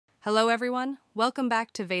Hello everyone, welcome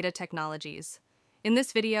back to Veda Technologies. In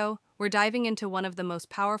this video, we're diving into one of the most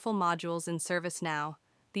powerful modules in ServiceNow,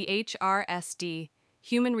 the HRSD,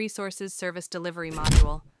 Human Resources Service Delivery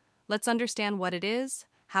Module. Let's understand what it is,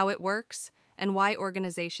 how it works, and why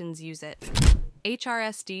organizations use it.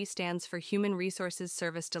 HRSD stands for Human Resources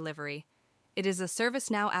Service Delivery. It is a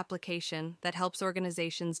ServiceNow application that helps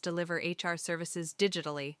organizations deliver HR services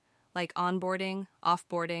digitally, like onboarding,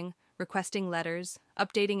 offboarding, requesting letters,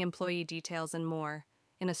 updating employee details, and more,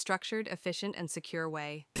 in a structured, efficient, and secure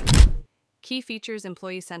way. Key features: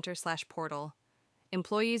 Employee Center/Portal.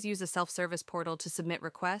 Employees use a self-service portal to submit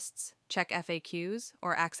requests, check FAQs,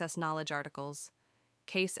 or access knowledge articles.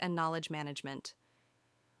 Case and knowledge management.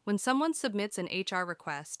 When someone submits an HR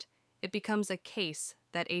request, it becomes a case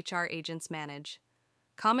that HR agents manage.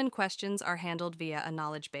 Common questions are handled via a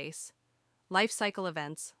knowledge base. Life cycle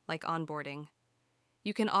events, like onboarding.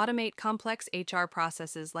 You can automate complex HR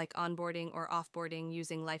processes like onboarding or offboarding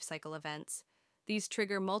using lifecycle events. These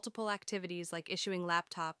trigger multiple activities like issuing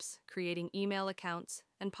laptops, creating email accounts,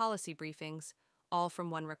 and policy briefings, all from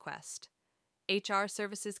one request. HR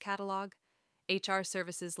services catalog. HR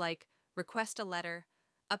services like request a letter,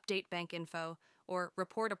 update bank info, or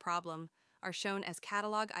report a problem are shown as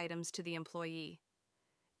catalog items to the employee.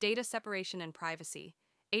 Data separation and privacy.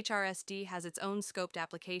 HRSD has its own scoped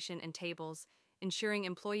application and tables, ensuring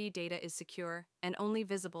employee data is secure and only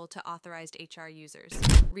visible to authorized HR users.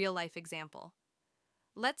 Real-life example.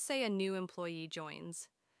 Let's say a new employee joins.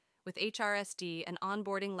 With HRSD, an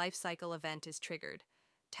onboarding lifecycle event is triggered.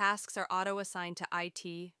 Tasks are auto-assigned to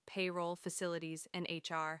IT, payroll, facilities, and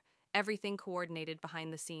HR, everything coordinated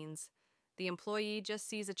behind the scenes. The employee just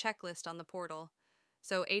sees a checklist on the portal.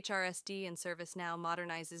 So HRSD and ServiceNow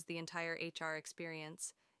modernizes the entire HR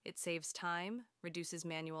experience. It saves time, reduces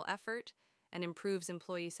manual effort, and improves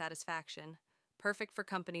employee satisfaction, perfect for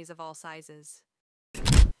companies of all sizes.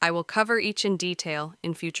 I will cover each in detail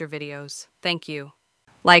in future videos. Thank you.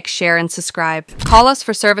 Like, share, and subscribe. Call us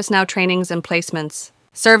for ServiceNow trainings and placements.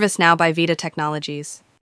 ServiceNow by Veda Technologies.